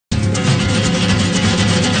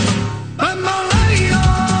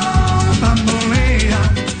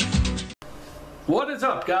is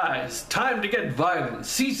up, guys? Time to get violent.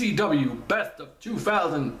 CZW Best of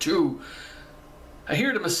 2002. I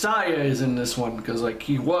hear the Messiah is in this one because, like,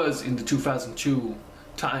 he was in the 2002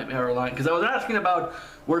 time era line. Because I was asking about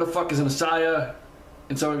where the fuck is the Messiah,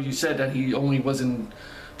 and some of you said that he only was in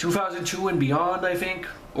 2002 and beyond, I think,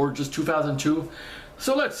 or just 2002.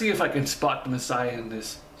 So let's see if I can spot the Messiah in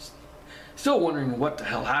this. Still wondering what the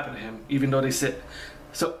hell happened to him, even though they said.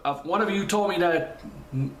 So one of you told me that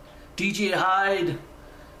DJ Hyde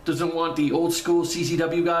doesn't want the old school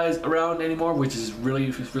CCW guys around anymore, which is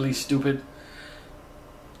really stupid.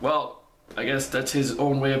 Well, I guess that's his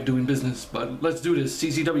own way of doing business, but let's do this.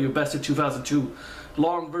 CCW Best of 2002,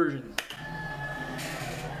 long version.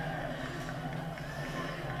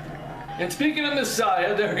 And speaking of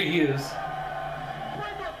Messiah, there he is.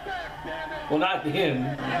 Well, not him.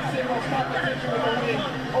 And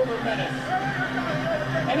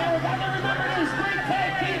I remember this great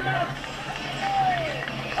tag team match.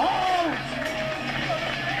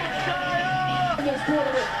 In this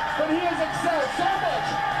tournament, but he has excelled so much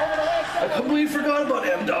over the last I completely forgot about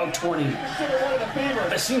M-Dog 20.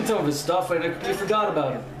 I seen some of his stuff and I completely forgot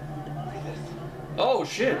about him. Oh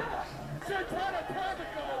shit.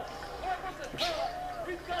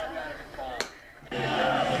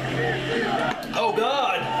 Oh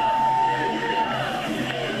god.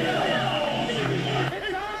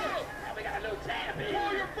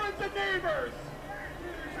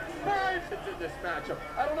 This matchup.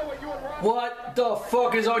 I don't know what you and Rob. What the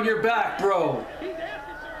fuck is on your back, bro? He's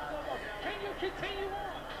asking can you continue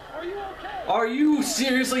on? Are you okay? Are you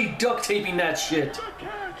seriously duct taping that shit?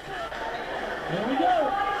 Here we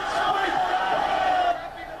go.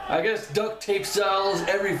 I guess duct tape sells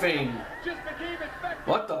everything.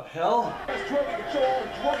 What the hell? Here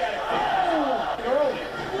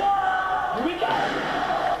we go.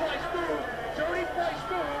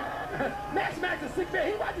 Max is sick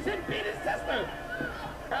man. He watches him beat his sister.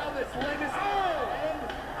 How this leg is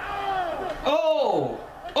Oh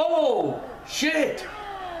shit.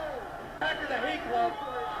 Back of the Hate Club.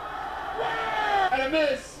 And a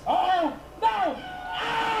miss. Oh no.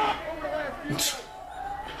 Over the last few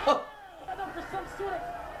for some sort of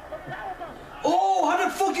oh, how the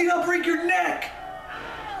fuck did you not break your neck?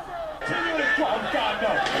 Continuing to oh god no.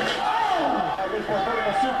 I wish for a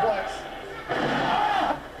vertical suplex.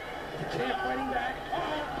 Champ fighting back.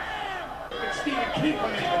 And Stephen King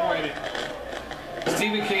couldn't even write it.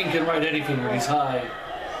 Stephen King can write anything when he's high.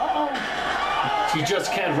 He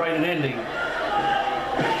just can't write an ending.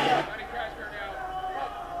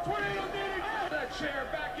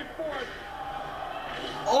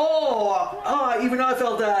 Oh, even I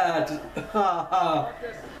felt that.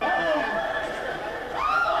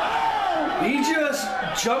 He just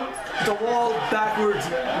jumped the wall backwards.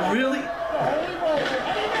 Really?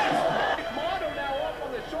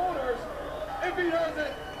 If he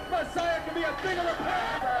doesn't, Messiah can be a thing of the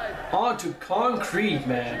past. Onto concrete,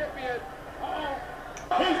 man.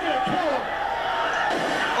 He's gonna kill him.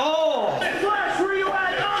 Oh! Flash, where you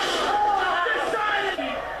at?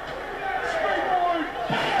 Decided. Springboard.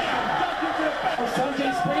 Duck into the back.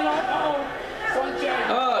 Sanjay springing up. Sanjay.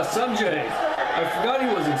 Sanjay. I forgot he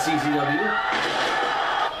was in CZW.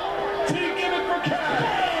 Team gimmick for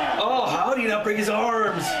Cat. Oh, how did he not break his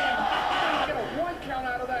arms? Get a one count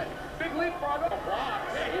out of that. Big leapfrog. He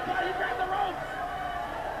grabbed the ropes.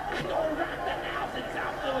 Don't rock the house. It's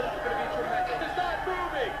out there. It's going to be tremendous. He's not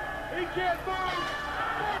moving. He can't move.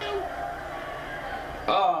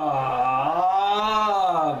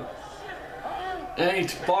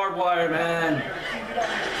 Ain't barbed wire, man.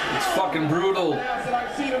 It's fucking brutal.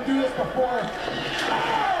 I've seen him do this before.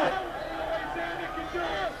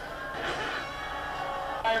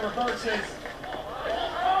 I reverses.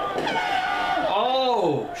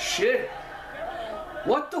 Oh, shit.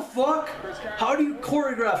 What the fuck? How do you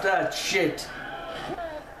choreograph that shit?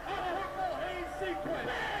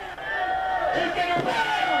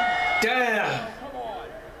 Damn.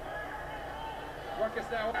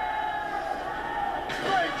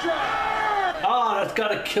 Oh, that's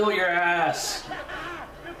gotta kill your ass.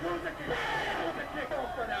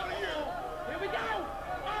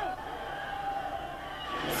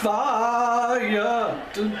 Fire.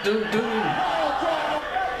 Dun, dun, dun.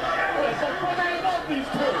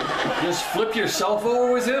 Just flip yourself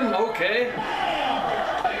over with him? Okay.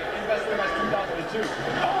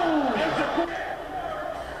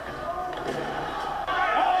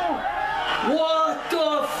 What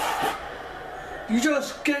the f... You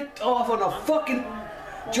just get off on a fucking...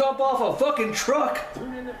 Jump off a fucking truck.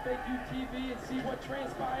 Tune in to Fake UTV and see what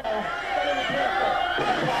transpires. This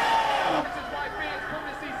is why fans come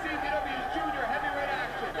to see CZW's junior heavyweight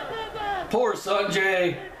action. Poor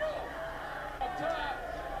Sanjay.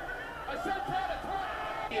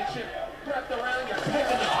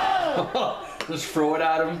 Just throw it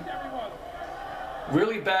at him.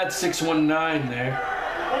 Really bad 619 there.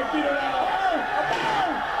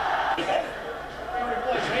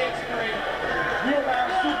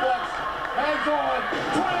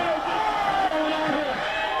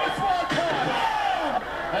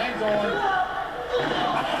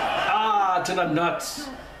 Ah, to the nuts.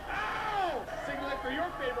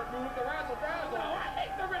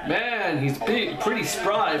 Man, he's big, pretty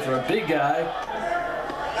spry for a big guy.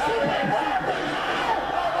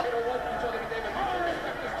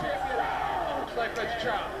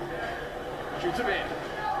 Shoots him in.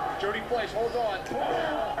 Jody Fleisch holds on.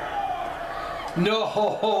 No!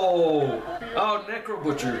 Oh, Necro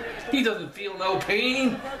Butcher. He doesn't feel no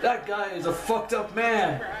pain. That guy is a fucked up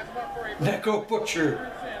man. Necro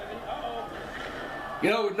Butcher. You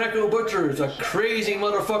know, Necro Butcher is a crazy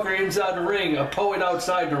motherfucker inside the ring, a poet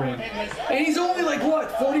outside the ring. And he's only like,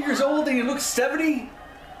 what, 40 years old and he looks 70?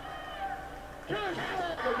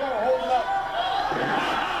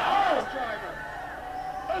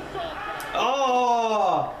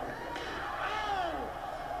 Oh!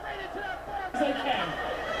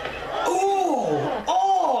 Oh!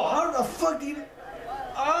 Oh! How the fuck did he...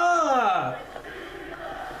 Ah!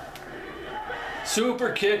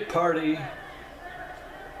 Super kick party.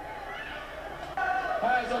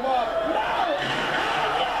 Has him up.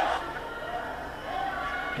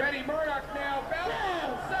 Kenny Murdoch now bouncing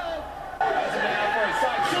himself. Has him down for a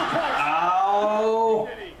side suplex. Ow!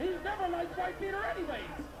 He never liked White Peter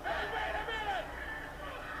anyways. Hey, wait a minute.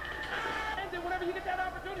 And then whenever you get that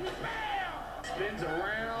opportunity, bam! Spins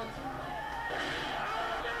around. Oh,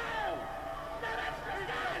 no! No, that's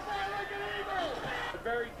fly like an eagle. A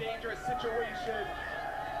very dangerous situation.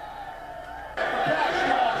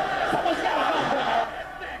 Someone's got to help him.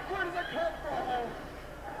 Where does it come from?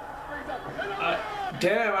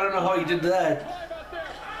 Damn, I don't know how he did that.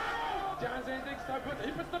 John Zandik's time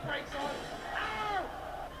he puts the brakes on.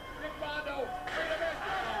 Nick Mondo.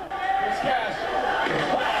 Here's Cash.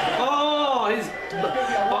 Oh, he's...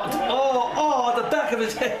 Oh, the back of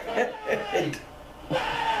his head.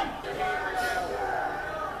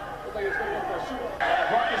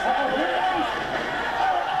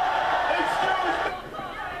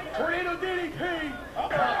 Tornado DDT.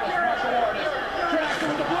 Martial artist. Jackson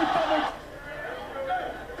with the blue thumbers.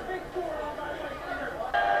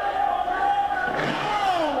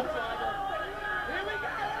 Here we go.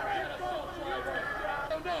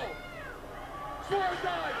 Oh no. Swerve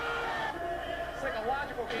dive.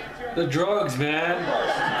 Psychological games here. The drugs, man.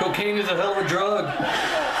 Cocaine is a hell of a drug.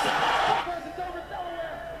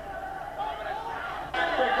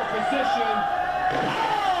 Breaker position.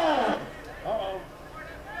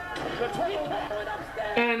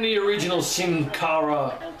 And the original Sin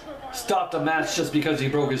Cara stopped the match just because he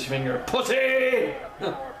broke his finger. Pussy! Has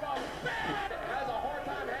a hard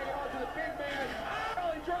time hanging on to the big man.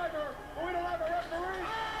 Belly driver, but we don't have a referee.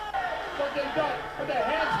 But they got with the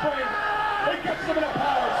handspring. They gets him in a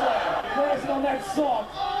power slam. Crazy on that song.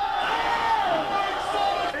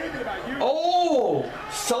 Oh!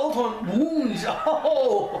 Salt on wounds!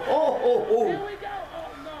 Oh! Here we go.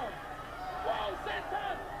 Oh no. Whoa,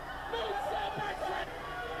 Senton.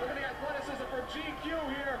 Look at the athleticism from GQ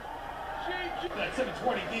here. GQ. That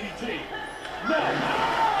 720 DDT. No.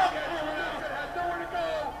 Has nowhere to go.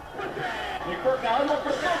 Nick Burke now. Look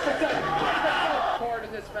for the hard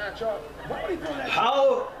in this matchup. Why would he throw that?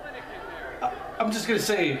 How? I'm just gonna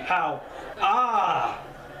say how. Ah!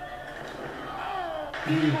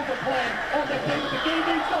 Eagles are playing on the game. The game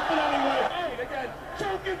needs something anyway. Oh, again,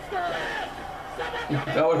 choking start.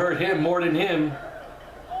 That would hurt him more than him.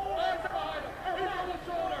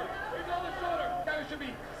 That should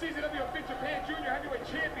be CZW of Big Japan Junior Heavyweight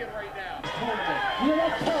Champion right now. You know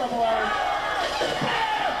what's terrible, Aaron?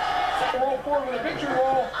 Roll forward with a victory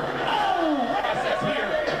roll. Oh! Process here.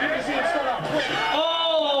 You can see it start off quick.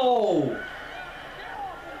 Oh!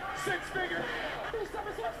 Six figure.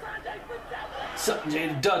 Sanjay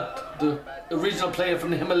Dutt, the original player from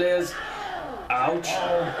the Himalayas. Ouch.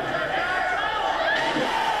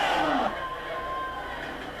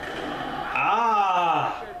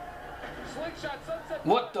 Ah! Slingshot sunset.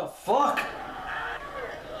 What the fuck?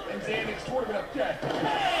 And Xandic's tournament of death.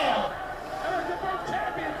 Bam! American both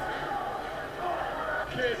champions.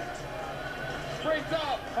 Kid. Springs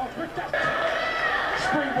up. Oh, quick tap.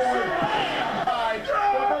 Springboard. Bam!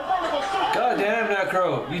 God damn,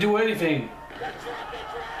 Necro. You do anything.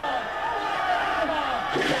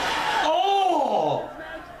 Oh!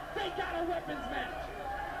 They got a weapons match.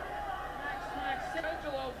 Max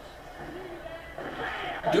Angelo.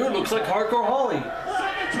 Hardcore Holly.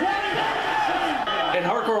 And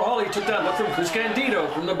Hardcore Holly took that look from Chris Candido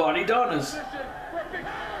from the Body Donnas.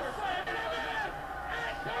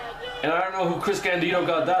 And I don't know who Chris Candido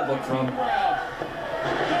got that look from.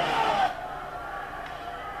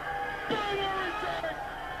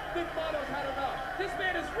 This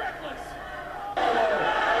man is reckless.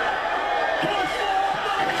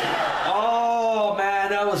 Oh man,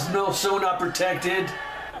 that was so not protected.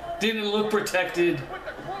 Didn't look protected.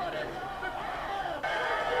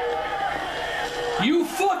 You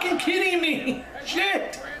fucking kidding me?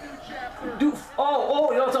 Shit! Dude,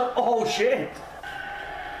 oh, shit.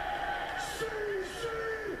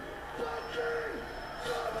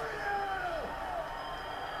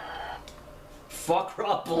 Fuck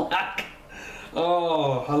Rob Black.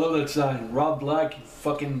 Oh, I love that sign. Rob Black, you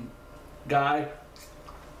fucking guy.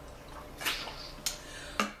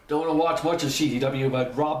 Don't want to watch much of CZW,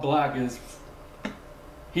 but Rob Black is...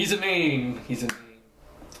 He's a name.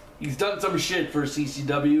 He's done some shit for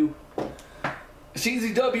CZW.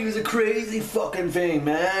 CZW is a crazy fucking thing,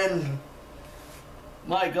 man.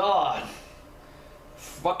 My God.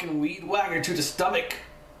 Fucking weed whacker to the stomach.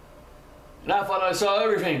 And I thought I saw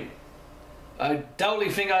everything. I doubtly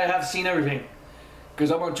think I have seen everything.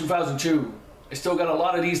 Because I'm on 2002. I still got a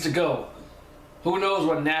lot of these to go. Who knows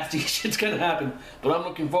what nasty shit's gonna happen. But I'm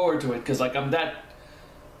looking forward to it. Because like I'm that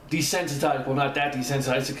desensitized. Well, not that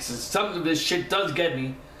desensitized. Because some of this shit does get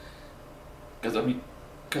me.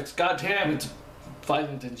 Because goddamn, it's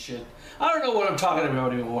violent and shit. I don't know what I'm talking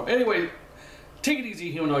about anymore. Anyway, take it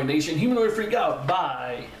easy, Humanoid Nation. Humanoid Freak out.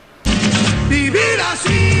 Bye.